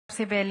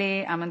सबसे पहले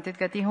आमंत्रित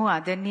करती हूँ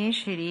आदरणीय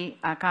श्री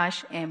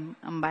आकाश एम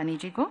अंबानी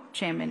जी को,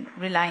 chairman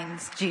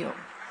Reliance Jio.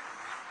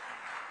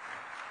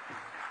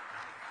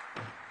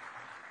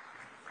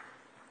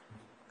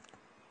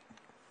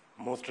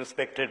 Most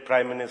respected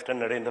Prime Minister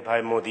Narendra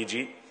Bhai Modi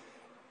ji,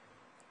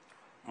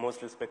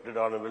 most respected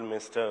Honorable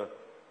Mr.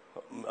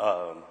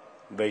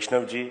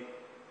 Vaishnav ji,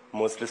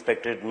 most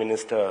respected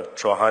Minister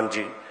Chauhan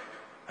ji,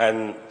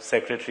 and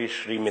Secretary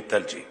Shri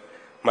Mittal ji,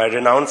 my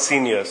renowned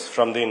seniors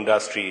from the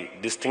industry,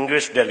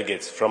 distinguished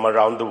delegates from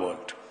around the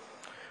world,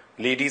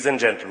 ladies and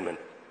gentlemen,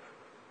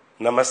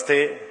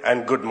 namaste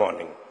and good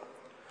morning.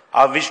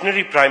 Our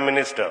visionary Prime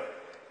Minister,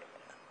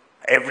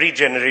 every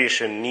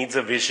generation needs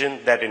a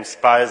vision that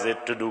inspires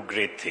it to do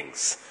great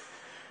things.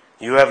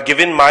 You have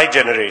given my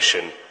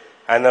generation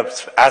an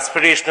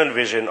aspirational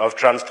vision of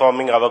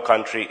transforming our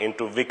country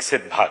into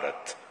Viksit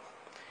Bharat.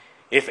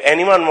 If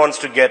anyone wants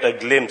to get a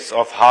glimpse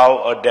of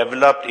how a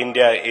developed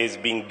India is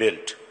being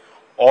built,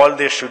 all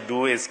they should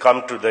do is come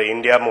to the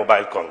India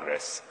Mobile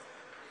Congress.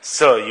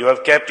 Sir, you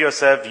have kept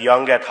yourself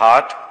young at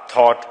heart,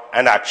 thought,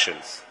 and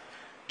actions.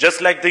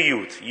 Just like the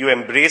youth, you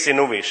embrace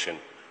innovation,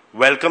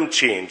 welcome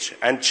change,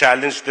 and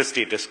challenge the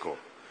status quo.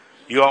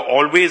 You are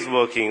always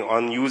working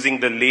on using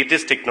the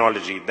latest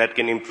technology that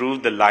can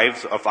improve the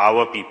lives of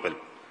our people.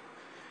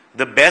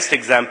 The best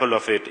example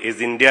of it is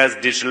India's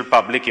digital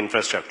public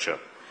infrastructure,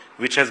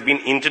 which has been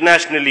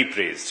internationally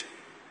praised.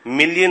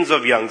 Millions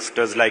of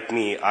youngsters like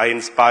me are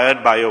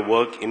inspired by your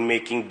work in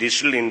making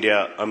Digital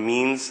India a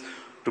means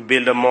to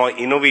build a more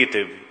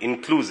innovative,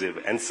 inclusive,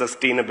 and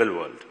sustainable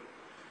world.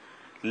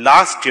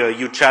 Last year,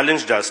 you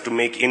challenged us to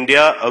make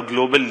India a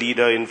global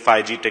leader in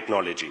 5G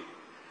technology.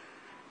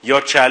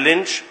 Your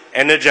challenge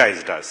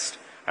energized us,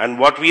 and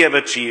what we have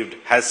achieved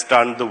has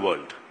stunned the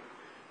world.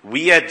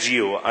 We at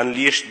JIO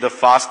unleashed the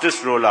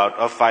fastest rollout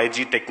of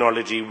 5G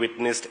technology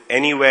witnessed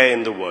anywhere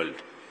in the world,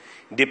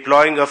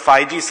 deploying a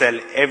 5G cell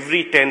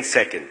every 10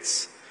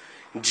 seconds.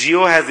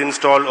 JIO has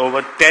installed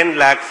over 10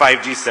 lakh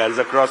 5G cells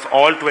across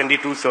all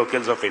 22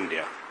 circles of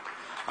India.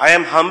 I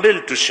am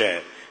humbled to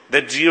share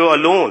that JIO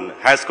alone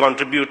has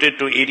contributed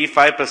to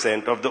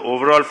 85% of the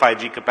overall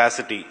 5G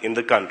capacity in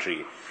the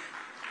country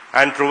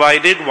and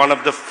provided one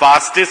of the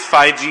fastest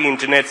 5G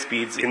internet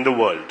speeds in the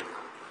world.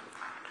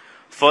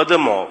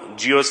 Furthermore,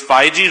 JIO's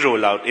 5G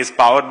rollout is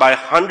powered by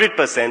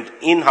 100%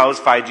 in-house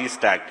 5G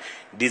stack,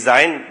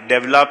 designed,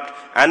 developed,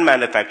 and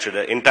manufactured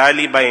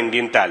entirely by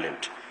Indian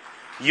talent.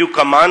 You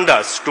command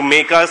us to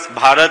make us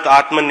Bharat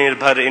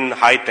Atmanirbhar in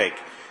high-tech.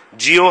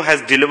 JIO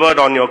has delivered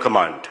on your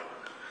command.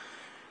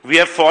 We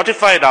have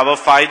fortified our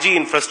 5G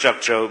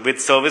infrastructure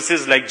with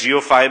services like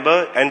JIO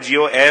Fiber and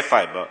JIO Air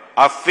Fiber,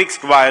 our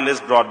fixed wireless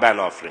broadband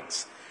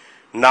offerings.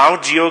 Now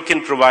JIO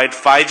can provide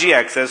 5G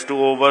access to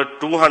over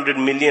 200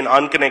 million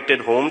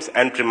unconnected homes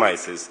and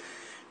premises,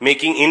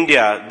 making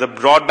India the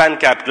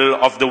broadband capital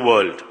of the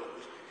world.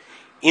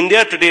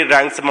 India today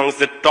ranks amongst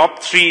the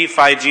top 3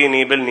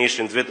 5G-enabled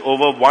nations with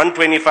over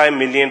 125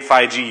 million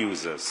 5G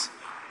users.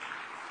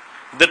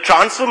 The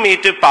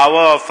transformative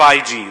power of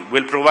 5G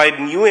will provide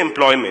new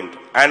employment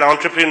and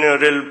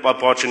entrepreneurial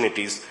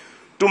opportunities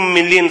to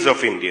millions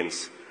of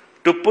Indians.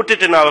 To put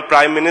it in our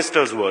Prime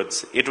Minister's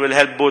words, it will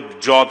help both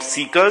job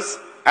seekers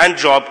and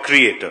job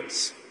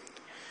creators.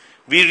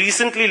 We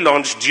recently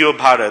launched JIO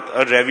Bharat,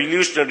 a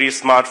revolutionary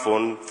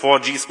smartphone,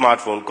 4G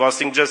smartphone,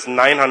 costing just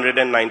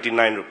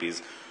 999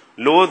 rupees,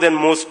 lower than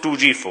most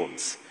 2G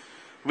phones.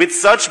 With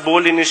such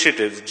bold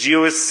initiatives,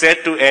 JIO is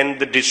set to end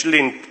the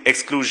digital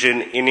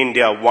exclusion in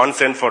India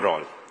once and for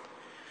all.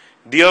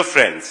 Dear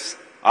friends,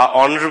 our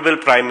Honorable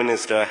Prime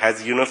Minister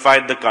has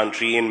unified the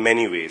country in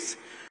many ways.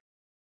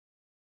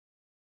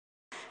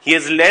 He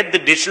has led the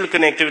digital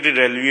connectivity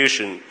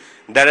revolution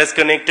that has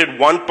connected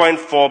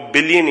 1.4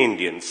 billion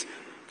Indians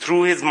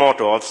through his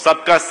motto of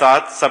Sabka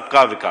Saath,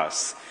 Sabka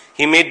Vikas.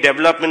 He made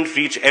development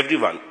reach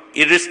everyone,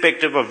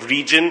 irrespective of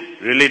region,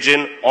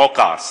 religion, or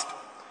caste.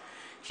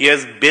 He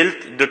has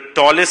built the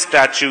tallest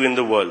statue in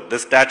the world, the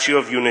Statue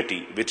of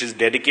Unity, which is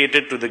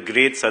dedicated to the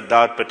great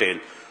Sardar Patel,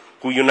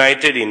 who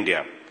united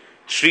India.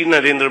 Shri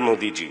Narendra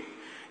Modi ji,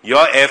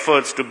 your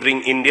efforts to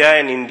bring India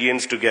and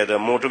Indians together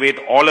motivate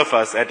all of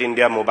us at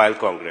India Mobile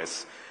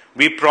Congress.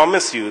 We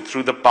promise you,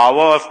 through the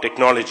power of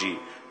technology,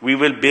 we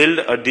will build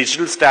a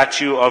digital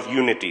statue of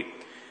unity.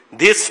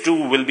 This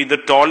too will be the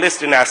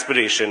tallest in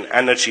aspiration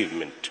and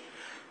achievement.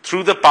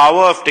 Through the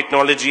power of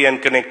technology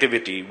and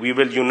connectivity, we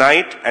will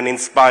unite and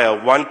inspire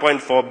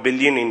 1.4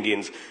 billion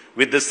Indians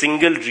with the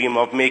single dream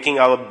of making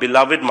our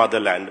beloved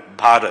motherland,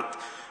 Bharat,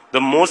 the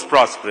most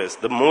prosperous,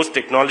 the most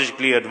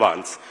technologically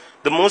advanced,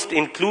 the most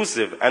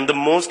inclusive, and the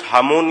most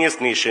harmonious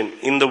nation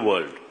in the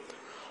world.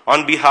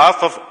 On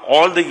behalf of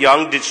all the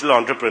young digital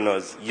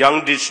entrepreneurs,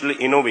 young digital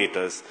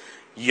innovators,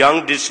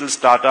 young digital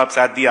startups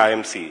at the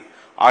IMC,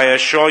 I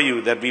assure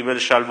you that we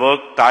shall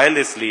work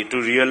tirelessly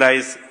to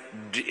realize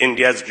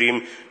India's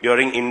dream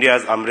during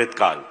India's Amrit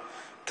Kal.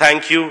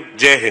 Thank you.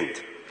 Jai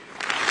Hind.